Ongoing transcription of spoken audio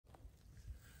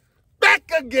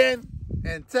again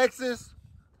in Texas,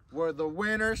 where the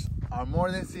winners are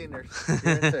more than seniors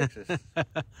here in Texas.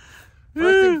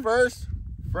 First thing first,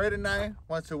 Fred and I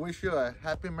want to wish you a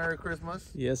happy Merry Christmas.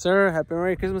 Yes, sir. Happy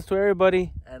Merry Christmas to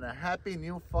everybody. And a happy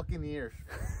new fucking year.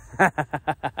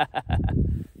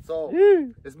 So,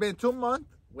 it's been 2 months.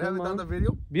 We haven't done the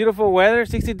video. Beautiful weather,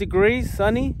 60 degrees,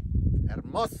 sunny.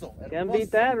 Hermoso. Can't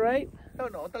beat that, right? No,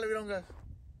 ¿dónde le vieron, guys?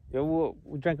 Yo,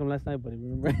 we drank them last night, buddy,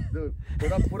 remember? Dude,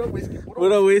 put up whiskey.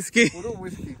 Puro whiskey. Puro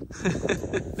whiskey.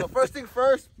 So first thing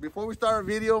first, before we start our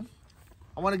video,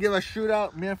 I want to give a shout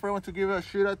out. Me and Fred want to give a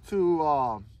shout out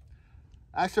to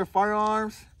Axer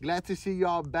Firearms. Glad to see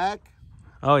y'all back.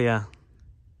 Oh, yeah.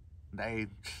 They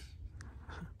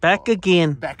back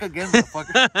again. Back again,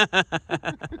 motherfucker.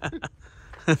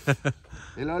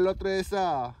 Y luego el otro es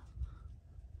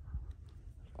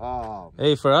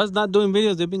hey, for us not doing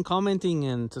videos, they've been commenting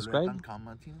and subscribing.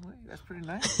 That's pretty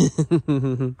nice.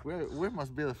 we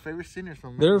must be the favorite seniors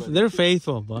from They're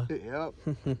faithful, but yep.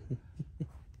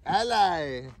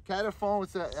 Ally Cataphone,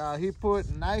 he put,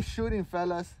 nice shooting,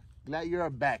 fellas. Glad you're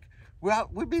back.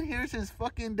 We've been here since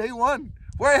fucking day one.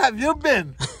 Where have you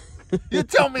been? You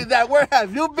tell me that. Where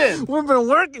have you been? We've been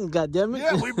working, goddammit.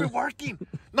 Yeah, we've been working.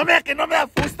 No me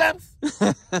have food stamps.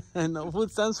 No food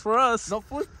stamps for us. No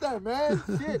food stamps, man.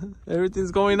 Shit.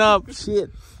 Everything's going up. Shit.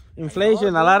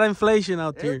 Inflation. A lot of inflation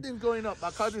out there. Everything's going up.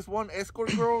 I caught this one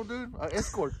escort girl, dude.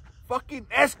 Escort. Fucking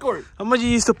escort. How much you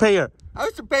used to pay her? I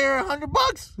used to pay her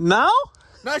 $100. Now?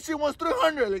 Now she wants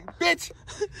 $300. Like, bitch,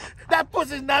 that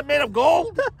pussy's not made of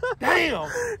gold. Damn.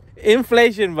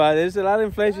 Inflation, but there's a lot of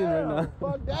inflation right now.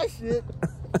 Fuck that shit.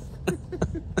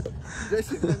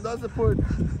 Jason doesn't put.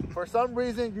 For some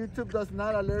reason, YouTube does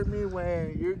not alert me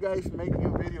when you guys make new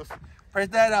videos. Press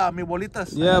that, mi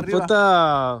bolitas. Yeah, put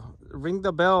the ring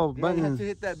the bell button. You have to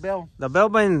hit that bell. The bell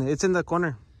button, it's in the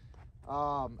corner.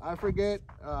 I forget.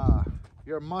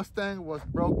 Your Mustang was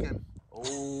broken.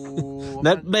 Oh,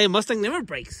 that Mustang never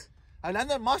breaks. Hablando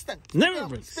del Mustang. Never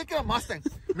breaks. Speaking of Mustang,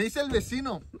 me dice el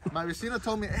vecino. My vecino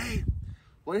told me, hey,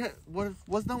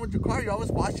 what's done with your car? You're always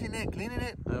washing it, cleaning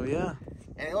it. Oh yeah.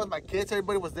 And it was my kids.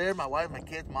 Everybody was there. My wife, my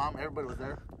kids, mom. Everybody was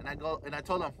there. And I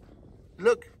told him,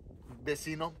 look,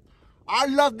 vecino, I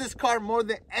love this car more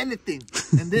than anything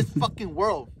in this fucking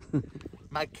world.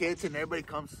 My kids and everybody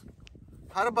comes.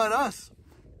 How about us?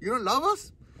 You don't love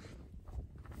us?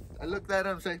 I looked at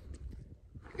him and say,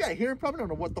 you got a hearing problem? I don't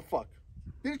know what the fuck.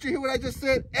 Didn't you hear what I just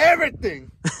said?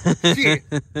 Everything. Shit.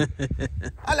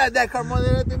 I like that car more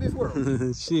than anything in this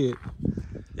world. Shit.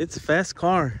 It's a fast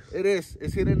car. It is.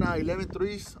 It's hitting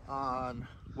 11.3s on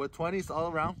with 20s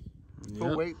all around.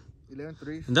 Full weight,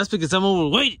 11.3s. And that's because I'm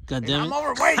overweight, goddammit. I'm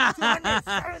overweight.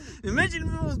 270. Imagine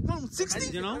if it was going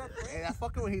 60, you know? Hey, that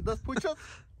fucking when he does push-ups,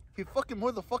 he fucking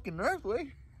more the fucking nerves,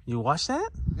 way. You watch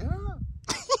that? Yeah.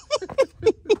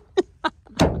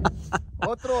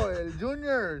 Otro, el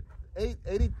Junior,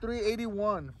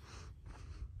 8381.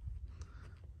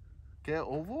 ¿Qué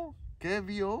ovo? ¿Qué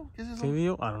vio? ¿Qué es eso? ¿Qué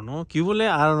vio? I don't know. ¿Qué hubo?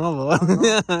 I don't know, bro.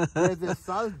 Desde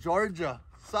South Georgia.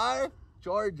 South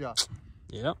Georgia.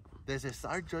 Yep. Desde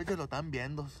South Georgia lo están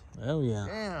viendo. Oh, yeah.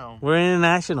 Damn. We're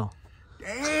international.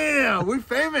 Damn, we're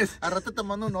famous. A rato te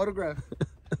mando un autograph.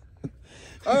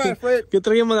 All right, Fred. ¿Qué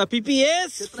traemos? La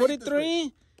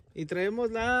Pps43. Y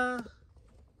traemos la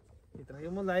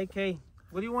AK.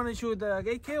 What do you want to shoot, the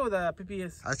AK or the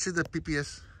PPS? I choose the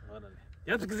PPS.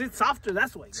 Yeah, because it's softer,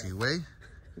 that's why. See, way.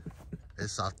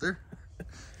 It's softer.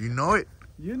 You know it.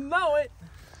 You know it.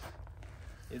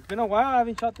 It's been a while. I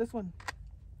haven't shot this one.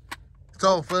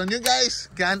 So, for the new guys,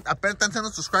 que apenas están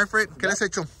siendo subscribe, Fred, ¿qué les he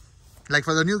hecho? Like,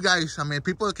 for the new guys, I mean,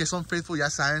 people que son faithful ya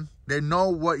saben. They know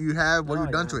what you have, what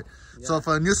you've done to it. Yeah. So,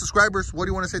 for the new subscribers, what do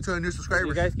you want to say to the new subscribers?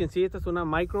 You guys can see it. It's una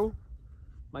micro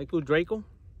Draco.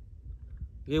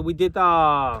 Yeah, we did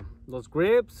those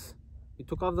grips. We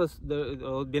took off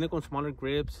viene con smaller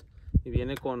grips. Y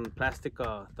viene con plastic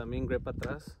también grip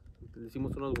atrás. Le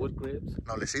hicimos unos wood grips.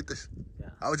 No le hiciste. Yeah.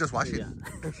 I was just watching.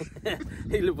 Yeah.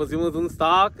 Y le pusimos un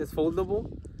stock, es foldable.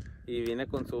 Y viene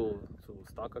con su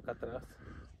stock acá atrás.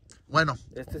 Bueno.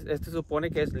 Este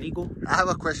supone que es legal. I have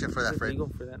a question for that, Fred. Legal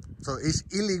for that. So, is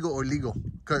illegal or legal?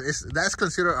 Because that's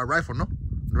considered a rifle, no?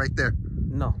 Right there.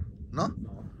 No. No?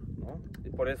 No. Y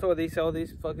por eso they sell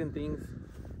these fucking things.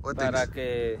 What para things?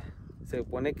 que se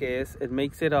supone que it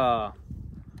makes it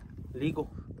legal.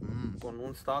 Con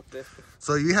un stock de estos.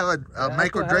 So you have a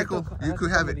micro Draco, you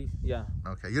could have it. Yeah.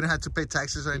 Okay. You don't have to pay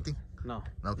taxes or anything? No.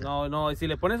 Okay. No. Si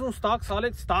le pones un stock,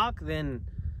 solid stock, then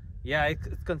yeah,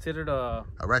 it's considered a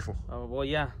rifle. Well,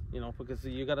 yeah, you know, because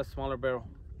you got a smaller barrel.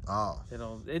 Oh. You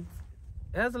know, it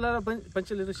has a lot of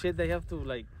bunch of little shit they have to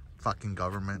like Fucking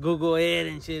government. Google it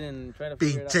and shit and try to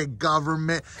figure it out. Pinche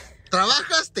government.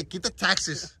 Trabajas, te quitan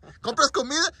taxes. Compras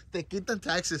comida, te quitan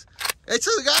taxes.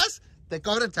 Echas gas, te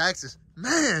cobran taxes.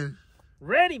 Man.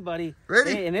 Ready, buddy.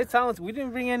 Ready? Hey, and it sounds, we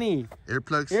didn't bring any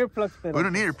Earplugs. Pero We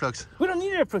don't need earplugs. We don't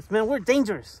need earplugs, man. We're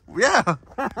dangerous. Yeah.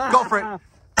 Go for it.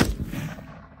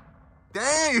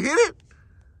 Dang, you hit it?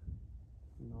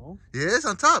 No. Yes,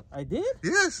 on top. I did?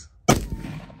 Yes.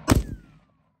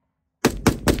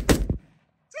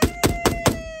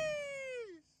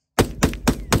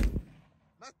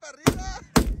 Más para arriba.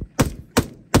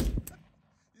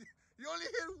 You only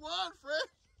hit one, Fred.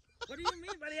 What do you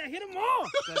mean, buddy? I hit them all.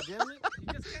 God damn it.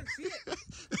 You just can't see it.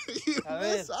 You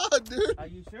missed out, dude. Are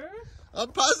you sure?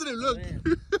 I'm positive, look.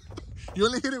 You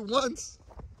only hit it once.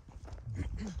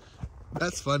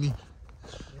 That's funny.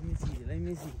 Let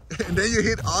me see. And then you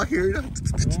hit all here.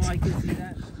 Oh, I can see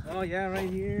that. Oh, yeah, right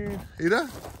here.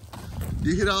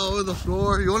 You hit all over the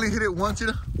floor. You only hit it once,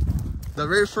 the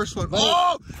very first one.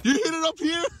 Oh, you hit it up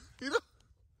here,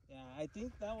 Yeah, I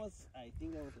think that was.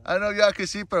 I know y'all can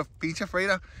see, but pinche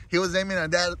Freida, he was aiming at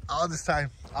that all this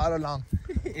time, all along.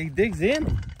 It digs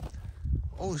in.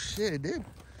 Oh shit, it did.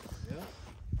 Yeah.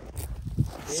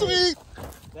 Sweet.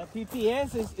 That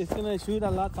PPS is gonna shoot a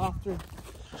lot softer.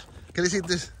 Can you see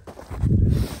this?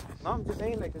 No, I'm just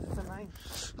saying, like, this is a 9.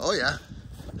 Oh yeah.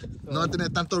 So, no tener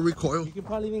tanto recoil. You can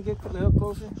probably even get a little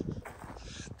closer.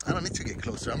 I don't need to get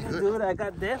closer. I'm good. Dude, I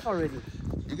got death already.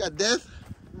 You got death?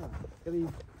 Yeah.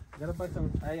 Gotta buy some.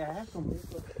 I have some.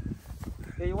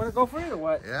 Hey, you want to go for it or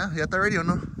what? Yeah, ya está ready or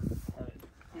no?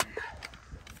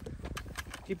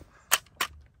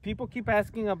 People keep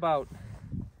asking about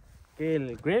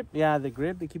the grip. Yeah, the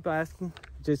grip. They keep asking.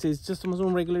 It's just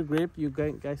some regular grip you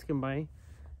guys can buy.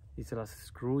 Y se las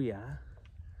screw, yeah.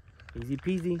 Easy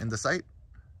peasy. And the sight?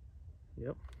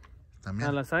 Yep. También.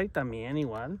 A la sight también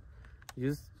igual. You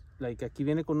just, like, aquí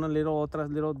viene con una otras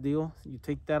little deal. You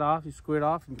take that off, you screw it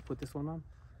off, and you put this one on.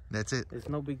 That's it. It's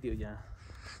no big deal, yeah.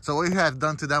 So what you have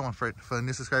done to that one, Fred, for the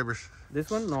new subscribers? This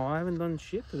one? No, I haven't done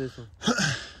shit to this one.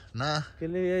 Nah. ¿Qué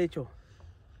le había hecho?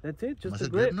 That's it, just a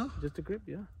grip. No? Just a grip,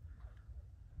 yeah.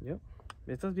 Yep.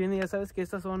 Estas vienen, ya sabes que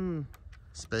estas son...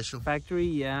 Special. Factory,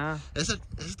 yeah. Esa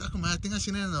está como, I think I've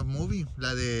seen it in a movie.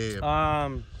 La de...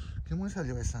 ¿Qué movie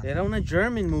salió esa? Era una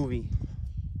German movie.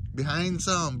 Behind.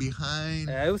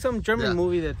 It was some German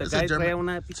movie that the guy traía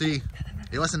una... Sí.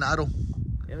 It was an auto.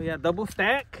 Yeah, double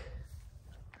stack.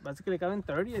 Basically, le caben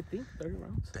 30, I think. 30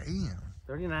 rounds. Damn.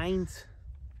 39s.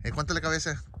 ¿Y cuánto le cabe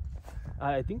ese?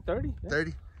 I think 30. Yeah.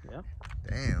 30? Yeah.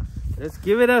 Damn. Let's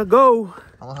give it a go.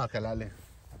 Vamos a calarle.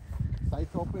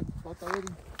 Sights open. Thoughts already.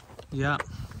 Yeah.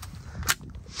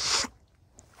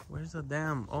 Where's the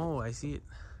damn? Oh, I see it.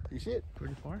 You see it?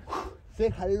 Pretty far. Say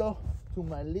hello to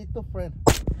my little friend.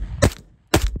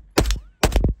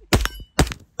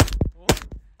 Oh,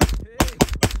 hey.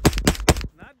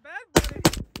 Not bad, buddy.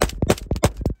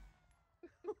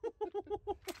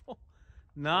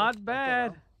 Not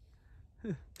bad.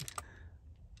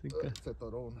 Se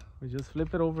atoró una. We just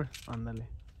flip it over. Ándale.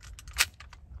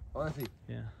 Ahora sí.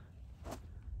 Yeah.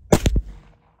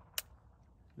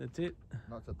 That's it.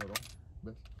 No, se atoró.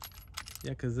 ¿Ves?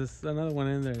 Yeah, because there's another one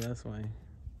in there. That's why.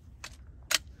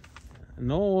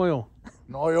 No oil.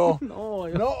 No oil. No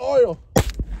oil. No oil.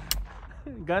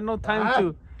 Got no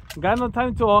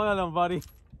time to oil them, buddy.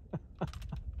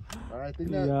 I think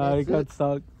Yeah, that's it got it.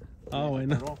 stuck. Oh,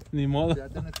 bueno. Ni modo. Yeah,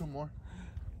 then 2 more.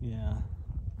 Yeah.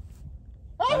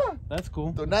 Ah! That's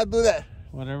cool. Do not do that.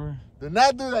 Whatever. Do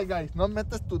not do that, guys. No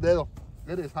metas tu dedo.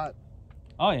 It is hot.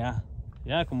 Oh, yeah.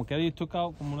 Yeah, como que you took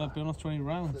out como unos 20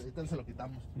 rounds. Ahorita se lo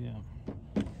quitamos. Yeah.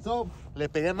 So, le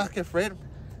pegué más que Fred.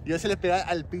 Yo se le pegué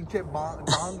al pinche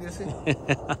bong ese.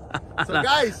 So,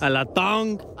 guys. A la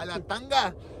tongue. A la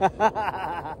tanga.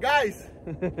 Guys.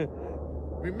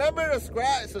 Remember to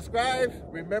subscribe.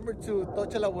 Remember to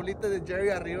touch la bolita de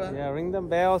Jerry arriba. Yeah, ring the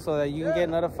bell so that you can get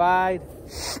notified.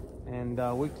 And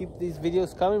we'll keep these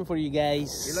videos coming for you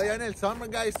guys. Y luego ya en el summer,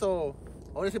 guys, so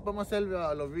ahora sí podemos hacer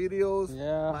los videos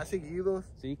más seguidos.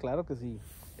 Sí, claro que sí.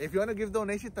 If you want to give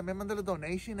donation, también mándale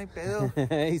donation, hay pedo.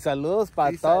 Y saludos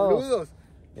para todos. Saludos.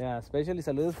 Yeah, especially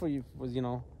saludos for you, was, you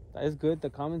know, that is good. The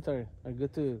comments are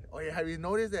good to... Oh yeah, have you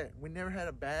noticed that we never had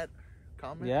a bad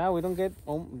comment? Yeah, we don't get...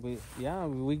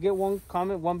 we get one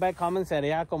bad comment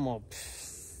sería como...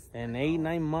 in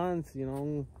 8-9 months, you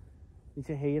know. He's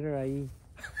a hater ahí.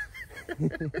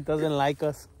 Doesn't like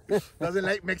us. Doesn't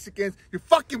like Mexicans. You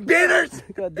fucking bitters!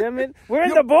 God damn it. We're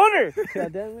in the border!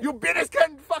 God damn it. You bitters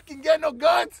can't fucking get no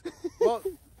guns! Well,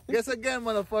 guess again,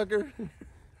 motherfucker.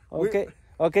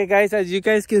 Okay, guys, as you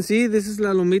guys can see, this is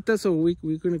La Lomita, so we're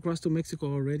going to cross to Mexico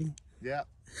already. Yeah.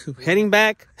 Heading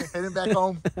back. Heading back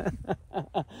home.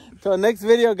 Till next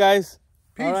video, guys.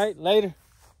 Peace. All right, later.